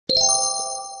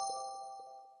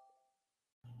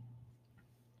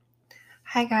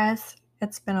Hi guys,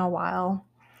 it's been a while.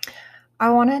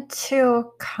 I wanted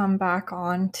to come back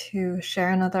on to share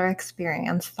another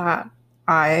experience that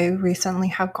I recently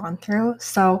have gone through.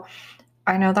 So,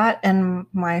 I know that in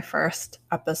my first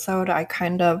episode, I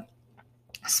kind of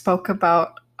spoke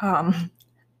about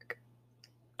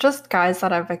just guys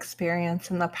that I've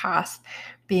experienced in the past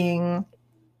being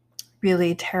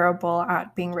really terrible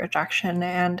at being rejection,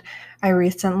 and I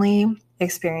recently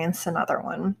experienced another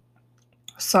one.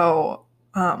 So,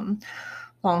 um,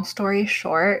 long story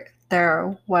short,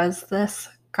 there was this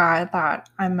guy that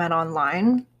I met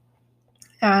online,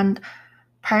 and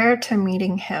prior to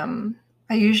meeting him,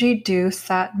 I usually do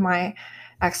set my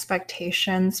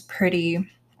expectations pretty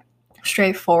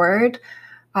straightforward.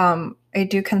 I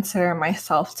do consider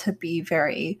myself to be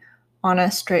very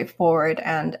honest, straightforward,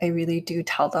 and I really do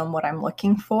tell them what I'm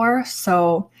looking for.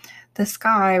 So, this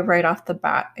guy, right off the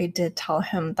bat, I did tell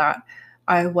him that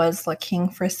I was looking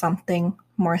for something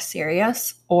more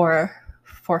serious or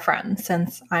for friends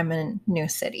since I'm in a new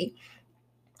city.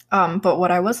 But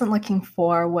what I wasn't looking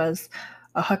for was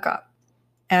a hookup.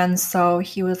 And so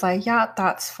he was like, yeah,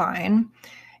 that's fine.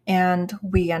 And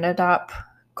we ended up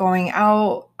going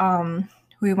out.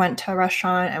 We went to a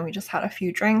restaurant and we just had a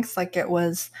few drinks. Like it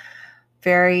was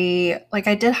I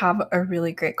did have a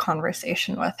really great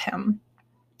conversation with him.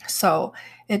 So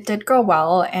it did go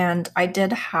well. And I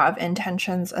did have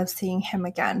intentions of seeing him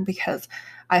again because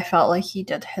I felt like he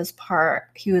did his part.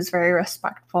 He was very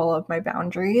respectful of my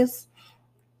boundaries.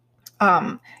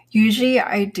 Usually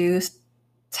I do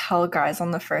tell guys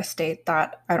on the first date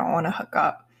that I don't want to hook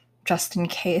up just in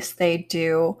case they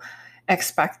do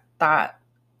expect that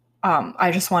I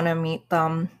just want to meet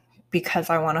them because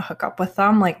I want to hook up with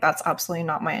them. Like, that's absolutely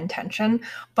not my intention.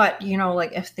 But,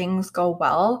 like if things go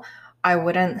well, I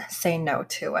wouldn't say no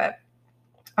to it.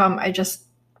 I just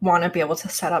want to be able to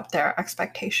set up their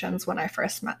expectations when I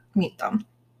first meet them.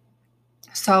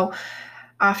 So,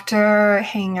 after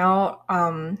hanging out,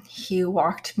 he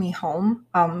walked me home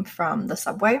from the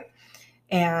subway,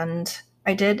 and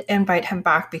I did invite him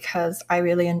back because I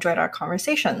really enjoyed our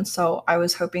conversation. So I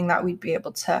was hoping that we'd be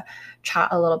able to chat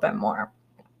a little bit more.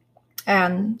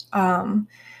 And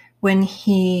when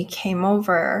he came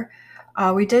over,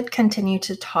 we did continue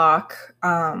to talk,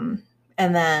 and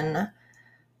then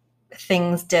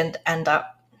things didn't end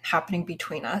up happening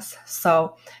between us.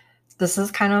 So this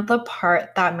is kind of the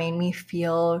part that made me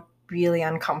feel really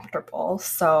uncomfortable.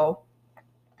 So,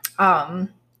 um,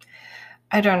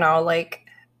 I don't know, like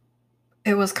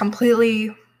it was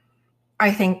completely,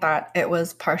 I think that it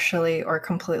was partially or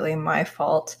completely my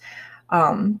fault,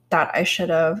 that I should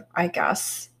have, I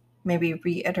guess, maybe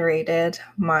reiterated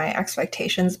my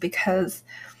expectations because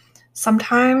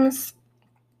sometimes,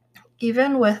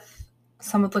 even with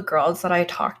some of the girls that I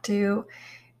talk to,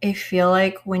 I feel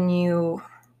like when you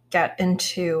get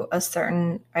into a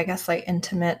certain, I guess, like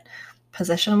intimate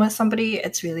position with somebody,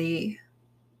 it's really,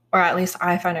 or at least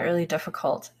I find it really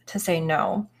difficult to say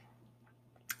no.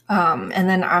 And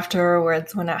then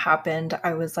afterwards, when it happened,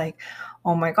 I was like,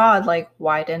 oh my God, like,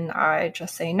 why didn't I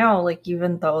just say no? Like,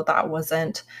 even though that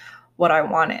wasn't what I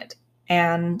wanted.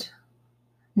 And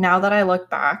now that I look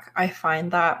back, I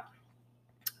find that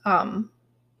um,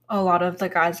 a lot of the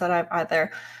guys that I've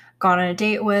either gone on a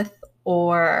date with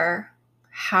or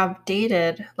have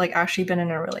dated, like actually been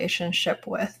in a relationship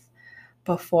with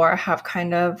before, have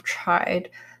kind of tried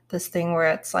this thing where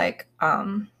it's like,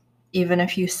 even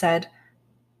if you said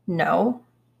no,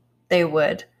 they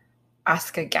would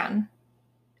ask again.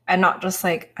 And not just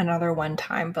like another one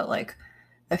time, but like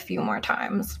a few more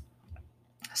times.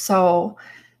 So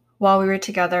while we were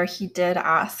together, he did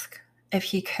ask if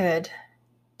he could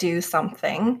do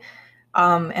something.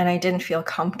 And I didn't feel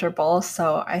comfortable,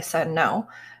 so I said no.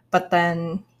 But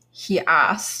then he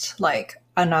asked like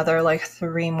another like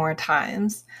three more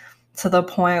times to the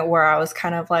point where I was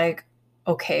kind of like,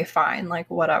 okay, fine, like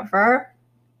whatever.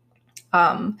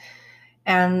 Um,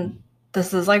 and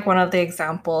this is like one of the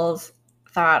examples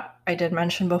that I did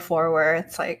mention before where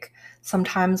it's like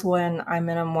sometimes when I'm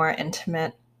in a more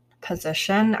intimate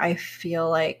position, I feel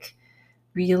like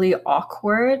really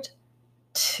awkward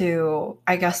to,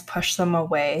 I guess, push them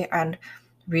away and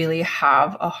really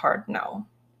have a hard no.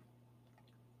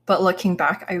 But looking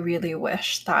back, I really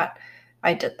wish that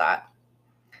I did that.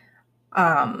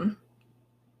 Um,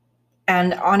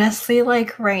 and honestly,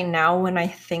 like right now, when I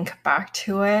think back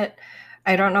to it,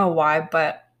 I don't know why,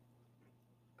 but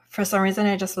for some reason,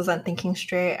 I just wasn't thinking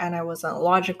straight and I wasn't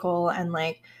logical. And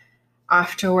like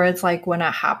afterwards, like when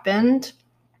it happened,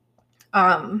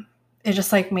 um, it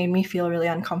just like made me feel really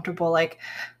uncomfortable. Like,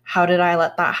 how did I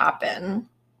let that happen?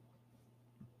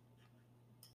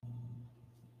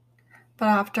 But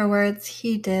afterwards,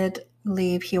 he did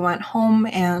leave. He went home,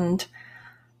 and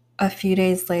a few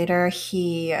days later,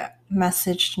 he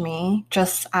messaged me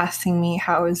just asking me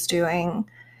how I was doing.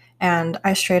 And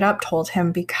I straight up told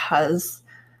him because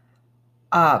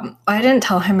I didn't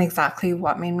tell him exactly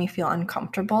what made me feel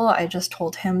uncomfortable. I just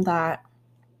told him that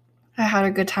I had a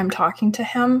good time talking to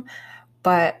him,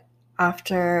 but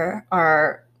after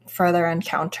our further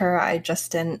encounter, I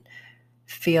just didn't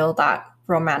feel that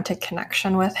romantic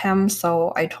connection with him.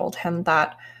 So I told him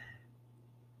that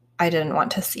I didn't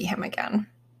want to see him again.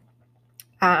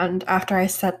 And after I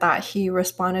said that, he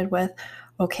responded with,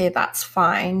 "Okay, that's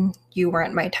fine. You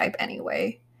weren't my type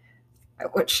anyway,"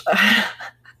 which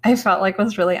I felt like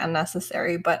was really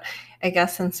unnecessary. But I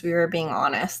guess since we were being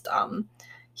honest,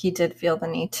 he did feel the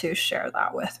need to share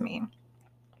that with me,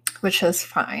 which is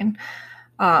fine.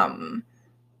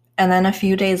 And then a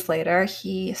few days later,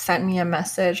 he sent me a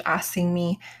message asking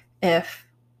me if,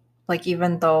 like,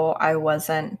 even though I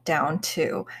wasn't down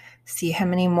to see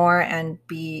him anymore and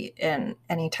be in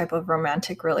any type of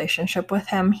romantic relationship with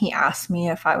him, he asked me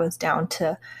if I was down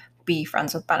to be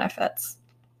friends with benefits.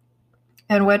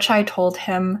 In which I told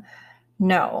him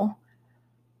no,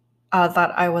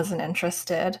 that I wasn't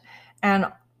interested.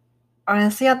 And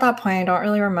honestly, at that point, I don't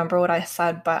really remember what I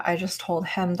said, but I just told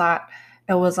him that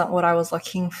it wasn't what I was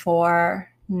looking for.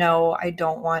 No, I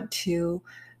don't want to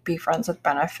be friends with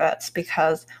benefits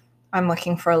because I'm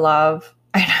looking for love.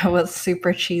 I know it was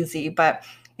super cheesy, but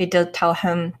I did tell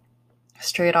him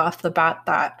straight off the bat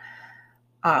that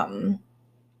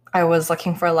I was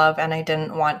looking for love and I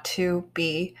didn't want to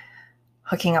be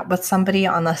hooking up with somebody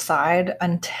on the side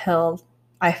until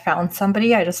I found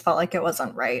somebody. I just felt like it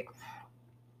wasn't right.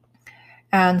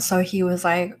 And so he was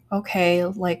like, okay,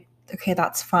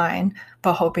 that's fine,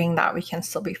 but hoping that we can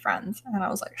still be friends. And I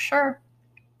was like, sure.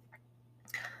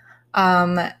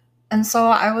 And so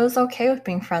I was okay with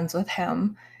being friends with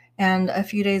him. And a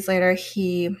few days later,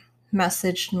 he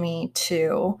messaged me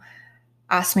to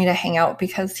ask me to hang out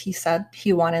because he said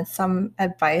he wanted some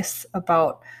advice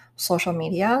about social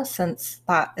media, since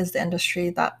that is the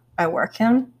industry that I work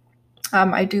in.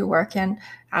 I do work in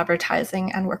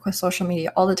advertising and work with social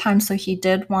media all the time. So he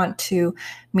did want to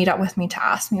meet up with me to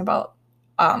ask me about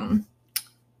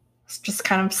just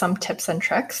kind of some tips and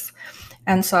tricks.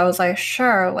 And so I was like,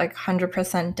 sure, like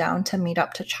 100% down to meet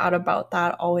up to chat about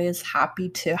that. Always happy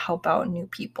to help out new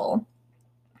people.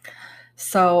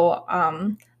 So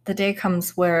the day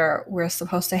comes where we're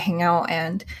supposed to hang out,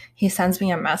 and he sends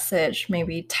me a message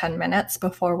maybe 10 minutes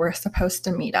before we're supposed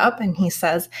to meet up. And he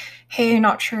says, hey,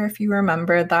 not sure if you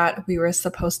remember that we were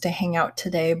supposed to hang out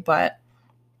today, but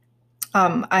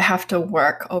I have to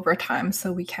work overtime,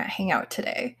 so we can't hang out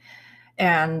today.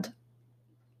 And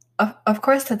of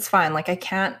course, it's fine. Like, I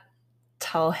can't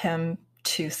tell him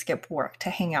to skip work to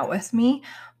hang out with me.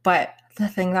 But the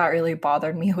thing that really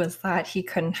bothered me was that he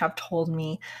couldn't have told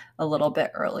me a little bit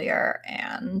earlier.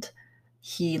 And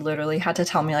he literally had to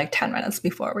tell me like 10 minutes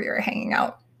before we were hanging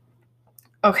out.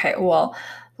 Okay, well,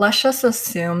 let's just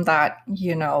assume that,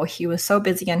 he was so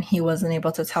busy and he wasn't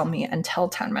able to tell me until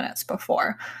 10 minutes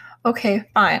before. Okay,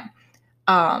 fine.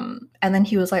 And then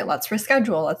he was like, let's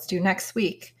reschedule. Let's do next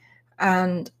week.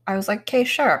 And I was like, okay,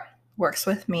 sure. Works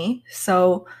with me.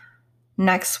 So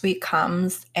next week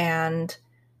comes and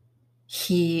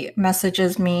he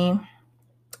messages me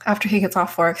after he gets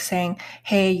off work saying,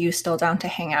 hey, you still down to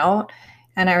hang out?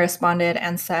 And I responded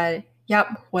and said, yep,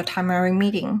 what time are we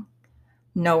meeting?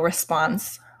 No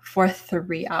response for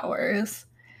 3 hours.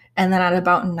 And then at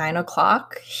about 9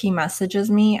 o'clock, he messages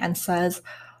me and says,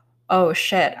 oh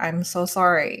shit, I'm so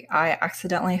sorry. I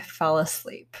accidentally fell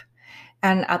asleep.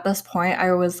 And at this point,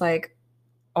 I was like,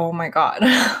 oh my God,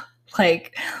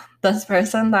 like this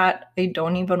person that I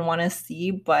don't even want to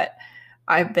see, but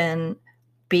I've been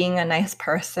being a nice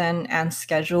person and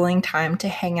scheduling time to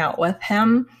hang out with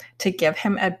him to give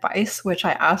him advice, which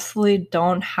I absolutely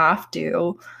don't have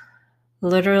to,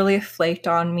 literally flaked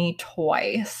on me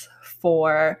twice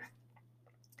for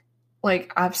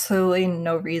like absolutely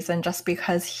no reason, just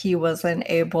because he wasn't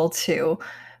able to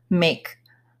make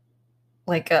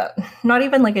like not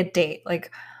even like a date,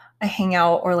 like a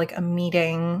hangout or like a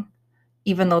meeting,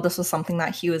 even though this was something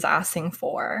that he was asking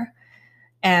for.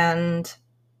 And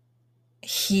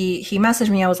he messaged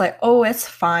me. I was like, oh, it's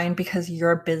fine because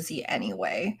you're busy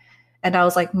anyway. And I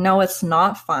was like, no, it's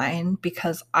not fine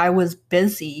because I was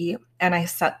busy and I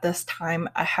set this time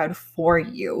ahead for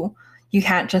you. You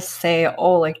can't just say,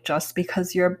 oh, like just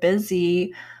because you're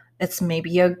busy, it's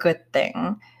maybe a good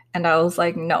thing. And I was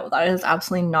like, no, that is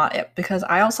absolutely not it, because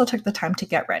I also took the time to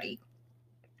get ready.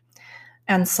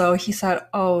 And so he said,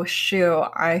 oh,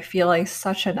 shoot, I feel like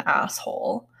such an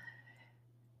asshole.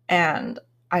 And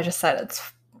I just said,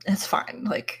 it's fine.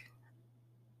 Like,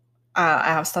 I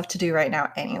have stuff to do right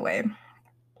now anyway.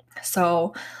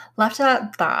 So left it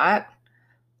at that.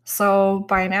 So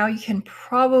by now you can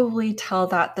probably tell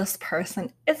that this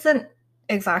person isn't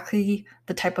exactly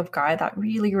the type of guy that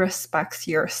really respects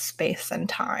your space and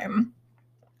time,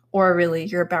 or really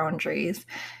your boundaries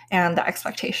and the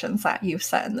expectations that you've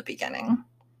set in the beginning.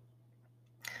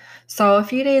 So a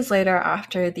few days later,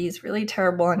 after these really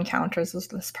terrible encounters with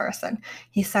this person,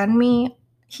 he sends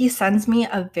me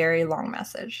a very long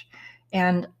message.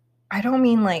 And I don't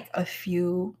mean like a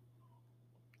few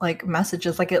like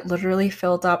messages, like it literally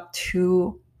filled up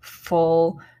 2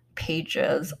 full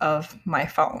pages of my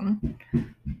phone.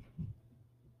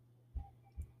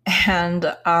 And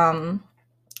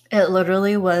it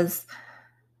literally was,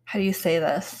 how do you say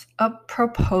this? A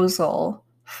proposal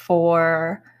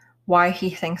for why he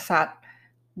thinks that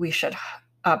we should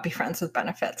be friends with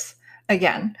benefits.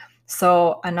 Again,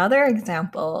 so another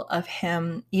example of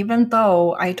him, even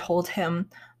though I told him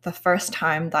the first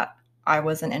time that I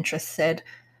wasn't interested,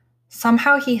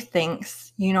 somehow he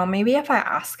thinks, maybe if I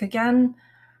ask again,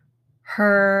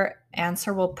 her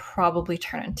answer will probably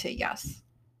turn into yes.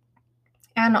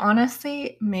 And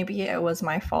honestly, maybe it was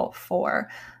my fault for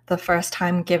the first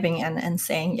time giving in and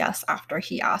saying yes after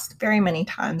he asked very many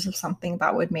times of something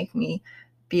that would make me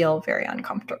feel very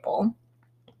uncomfortable.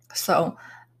 So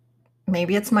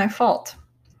maybe it's my fault.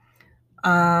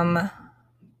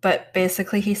 But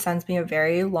basically he sends me a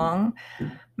very long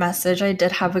message. I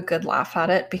did have a good laugh at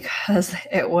it because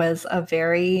it was a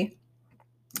very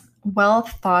well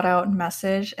thought out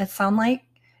message. It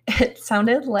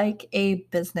sounded like a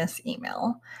business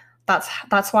email.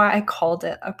 That's why I called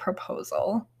it a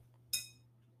proposal.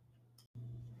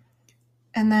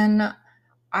 And then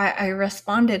I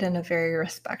responded in a very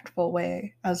respectful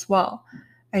way as well.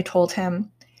 I told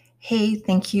him, hey,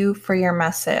 thank you for your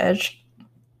message,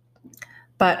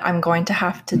 but I'm going to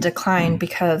have to decline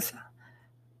because,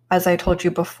 as I told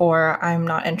you before, I'm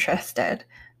not interested.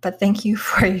 But thank you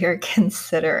for your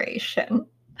consideration.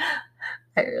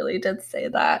 I really did say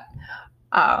that.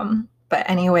 But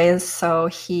anyways, so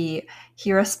he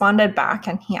responded back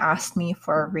and he asked me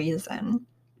for a reason.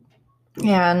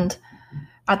 And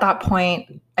at that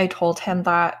point, I told him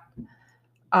that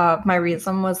my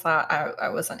reason was that I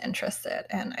wasn't interested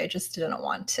and I just didn't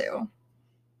want to.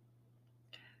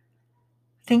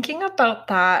 Thinking about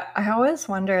that, I always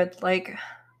wondered, like,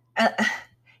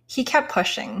 he kept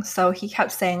pushing. So he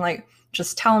kept saying, like,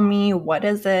 just tell me, what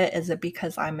is it? Is it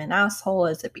because I'm an asshole?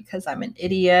 Is it because I'm an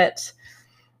idiot?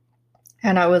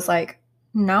 And I was like,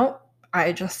 no,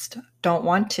 I just don't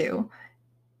want to.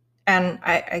 And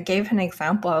I gave an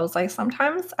example. I was like,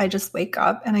 sometimes I just wake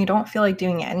up and I don't feel like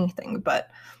doing anything, but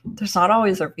there's not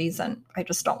always a reason. I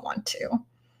just don't want to.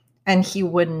 And he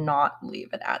would not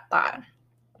leave it at that.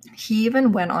 He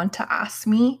even went on to ask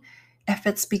me if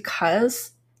it's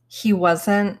because he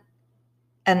wasn't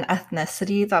an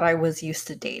ethnicity that I was used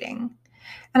to dating.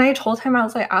 And I told him, I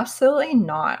was like, absolutely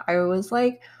not. I was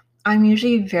like, I'm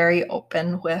usually very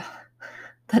open with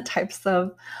the types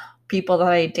of people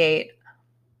that I date.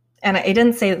 And I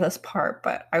didn't say this part,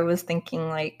 but I was thinking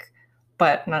like,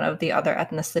 but none of the other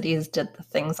ethnicities did the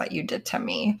things that you did to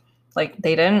me. Like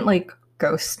they didn't like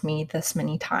ghost me this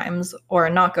many times, or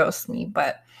not ghost me,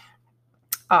 but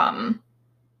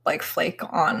like flake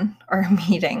on our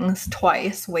meetings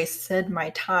twice, wasted my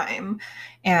time.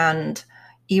 And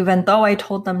even though I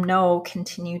told them no,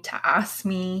 continued to ask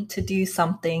me to do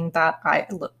something that I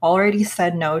already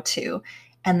said no to.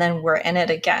 And then we're in it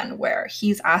again, where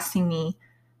he's asking me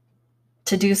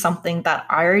to do something that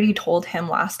I already told him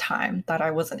last time that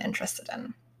I wasn't interested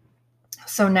in.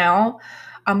 So now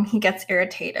he gets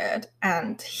irritated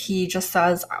and he just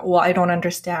says, well, I don't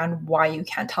understand why you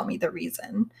can't tell me the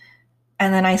reason.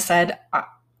 And then I said,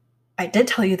 I did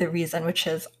tell you the reason, which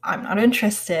is I'm not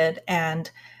interested and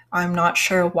I'm not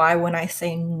sure why when I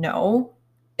say no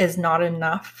is not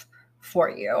enough for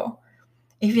you.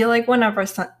 I feel like whenever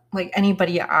like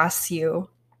anybody asks you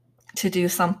to do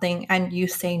something and you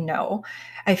say no,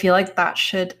 I feel like that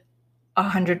should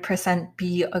 100%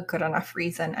 be a good enough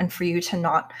reason, and for you to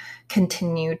not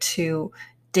continue to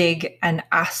dig and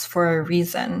ask for a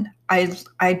reason.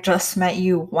 I just met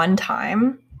you one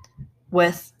time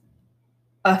with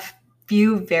a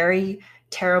few very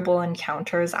terrible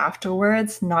encounters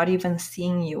afterwards, not even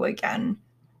seeing you again.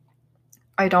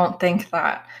 I don't think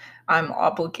that I'm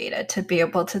obligated to be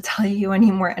able to tell you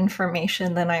any more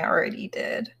information than I already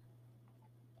did.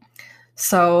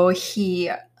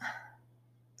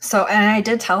 And I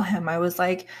did tell him, I was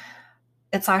like,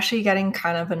 it's actually getting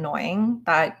kind of annoying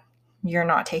that you're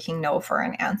not taking no for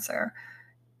an answer.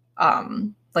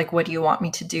 like, what do you want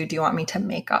me to do? Do you want me to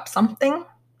make up something?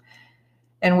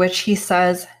 In which he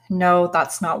says, no,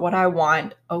 that's not what I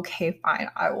want. Okay, fine,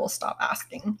 I will stop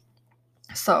asking.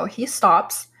 So he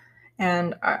stops,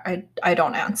 and I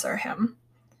don't answer him.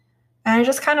 And I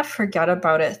just kind of forget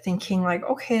about it, thinking like,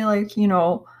 okay, like,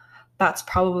 that's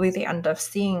probably the end of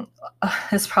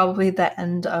it's probably the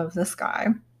end of this guy.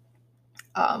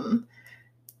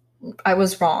 I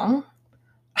was wrong.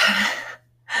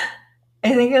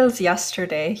 I think it was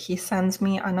yesterday, he sends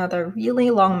me another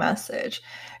really long message.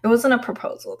 It wasn't a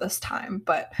proposal this time,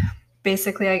 but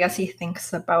basically, I guess he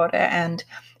thinks about it, and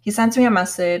he sends me a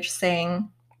message saying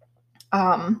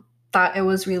that it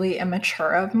was really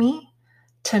immature of me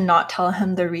to not tell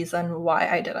him the reason why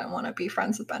I didn't want to be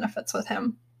friends with benefits with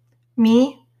him.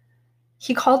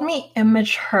 He called me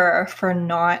immature for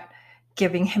not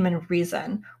giving him a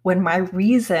reason when my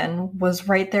reason was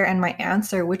right there in my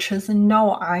answer, which is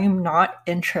no, I am not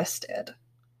interested.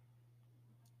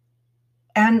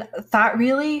 And that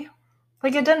really,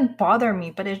 like, it didn't bother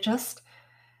me, but it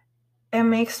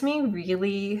makes me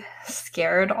really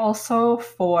scared also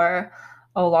for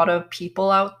a lot of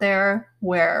people out there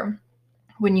where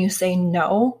when you say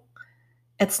no,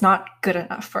 it's not good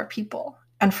enough for people.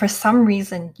 And for some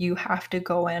reason, you have to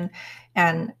go in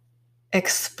and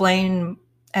explain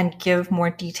and give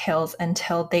more details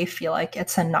until they feel like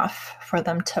it's enough for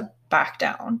them to back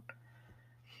down.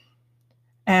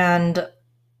 And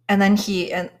then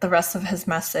in the rest of his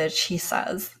message, he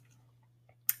says,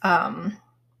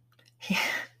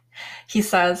 he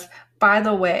says, by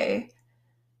the way,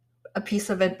 a piece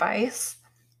of advice,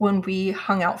 when we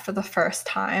hung out for the first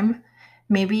time,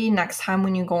 maybe next time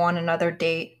when you go on another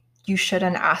date, you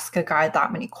shouldn't ask a guy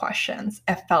that many questions.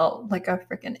 It felt like a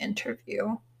freaking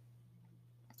interview.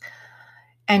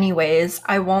 Anyways,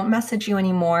 I won't message you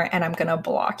anymore and I'm gonna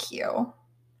block you.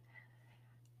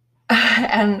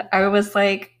 And I was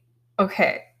like,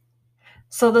 okay.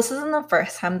 So this isn't the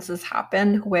first time this has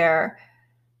happened where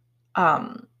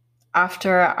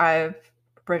after I've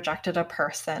rejected a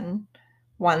person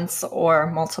once or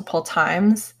multiple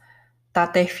times,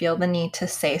 that they feel the need to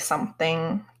say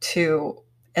something to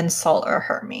insult or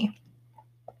hurt me.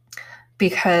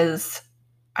 Because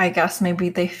I guess maybe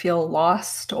they feel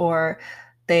lost or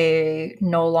they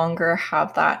no longer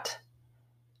have that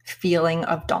feeling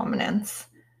of dominance.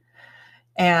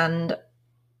 And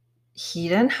he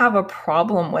didn't have a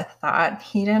problem with that.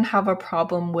 He didn't have a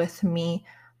problem with me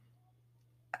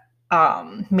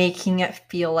making it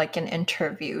feel like an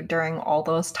interview during all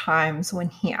those times when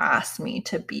he asked me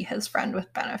to be his friend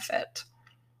with benefit.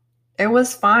 It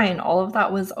was fine. All of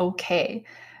that was okay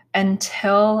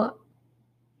until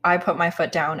I put my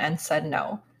foot down and said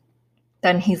no.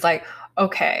 Then he's like,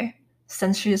 okay,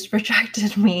 since she's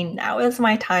rejected me, now is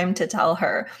my time to tell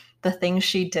her the things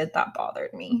she did that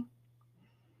bothered me.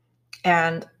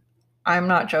 And I'm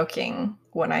not joking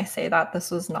when I say that this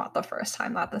was not the first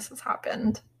time that this has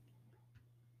happened.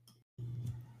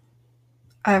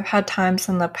 I've had times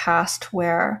in the past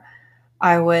where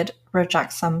I would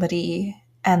reject somebody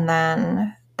and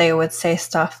then they would say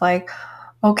stuff like,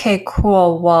 okay,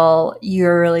 cool, well,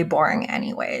 you're really boring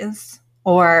anyways.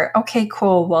 Or, okay,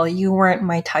 cool, well, you weren't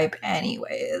my type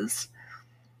anyways.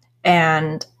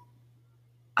 And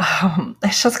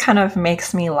it just kind of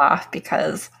makes me laugh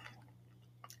because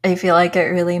I feel like it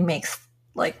really makes,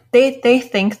 like, they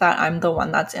think that I'm the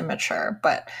one that's immature,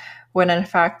 but when in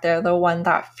fact they're the one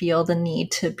that feel the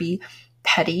need to be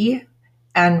petty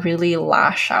and really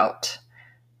lash out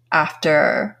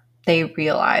after they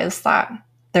realize that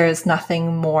there's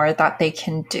nothing more that they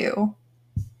can do.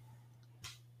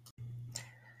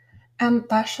 And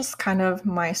that's just kind of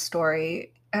my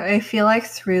story. I feel like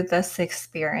through this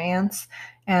experience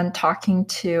and talking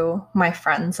to my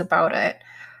friends about it,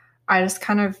 I just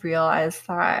kind of realized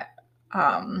that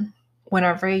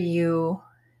whenever you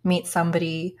meet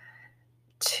somebody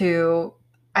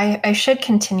I should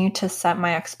continue to set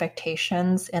my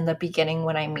expectations in the beginning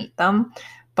when I meet them,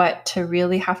 but to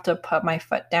really have to put my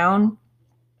foot down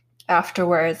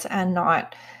afterwards and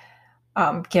not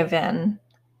give in,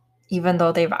 even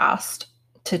though they've asked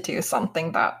to do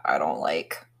something that I don't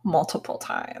like multiple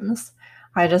times.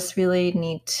 I just really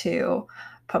need to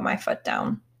put my foot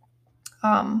down.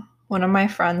 One of my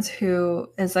friends who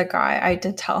is a guy, I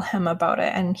did tell him about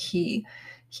it, and he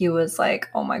was like,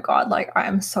 oh my God, like,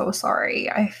 I'm so sorry.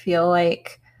 I feel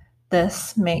like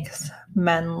this makes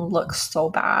men look so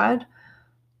bad.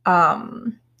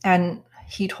 And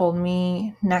he told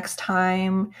me, next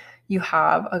time you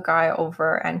have a guy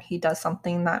over and he does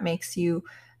something that makes you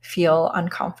feel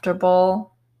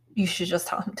uncomfortable, you should just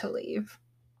tell him to leave.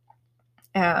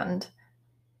 And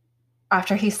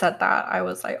after he said that, I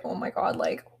was like, oh my God,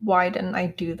 like, why didn't I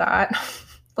do that?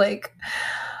 Like,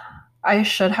 I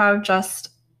should have just,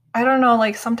 I don't know,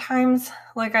 like, sometimes,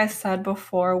 like I said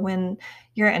before, when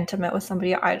you're intimate with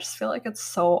somebody, I just feel like it's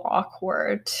so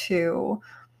awkward to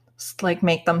like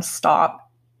make them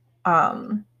stop.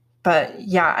 Um, but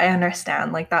yeah, I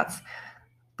understand. Like, that's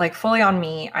like fully on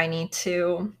me. I need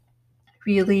to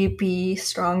really be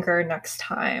stronger next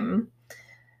time.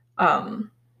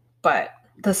 Um, but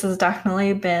this has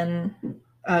definitely been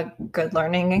a good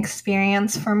learning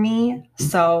experience for me.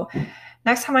 So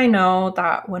next time I know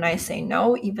that when I say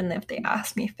no, even if they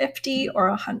ask me 50 or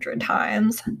 100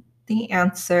 times, the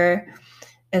answer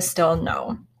is still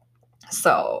no.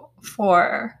 So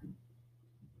for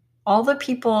all the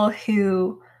people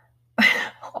who,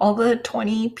 all the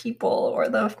 20 people or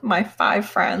my 5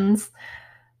 friends,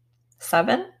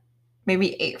 7,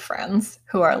 maybe 8 friends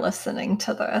who are listening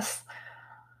to this,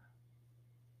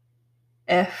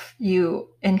 if you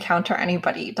encounter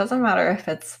anybody, it doesn't matter if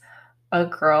it's a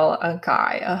girl, a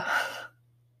guy,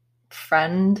 a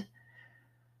friend,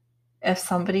 if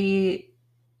somebody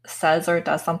says or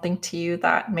does something to you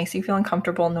that makes you feel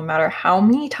uncomfortable, no matter how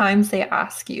many times they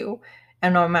ask you,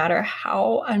 and no matter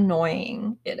how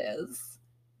annoying it is,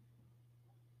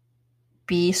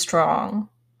 be strong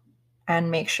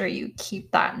and make sure you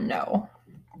keep that no.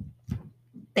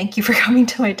 Thank you for coming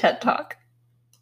to my TED Talk.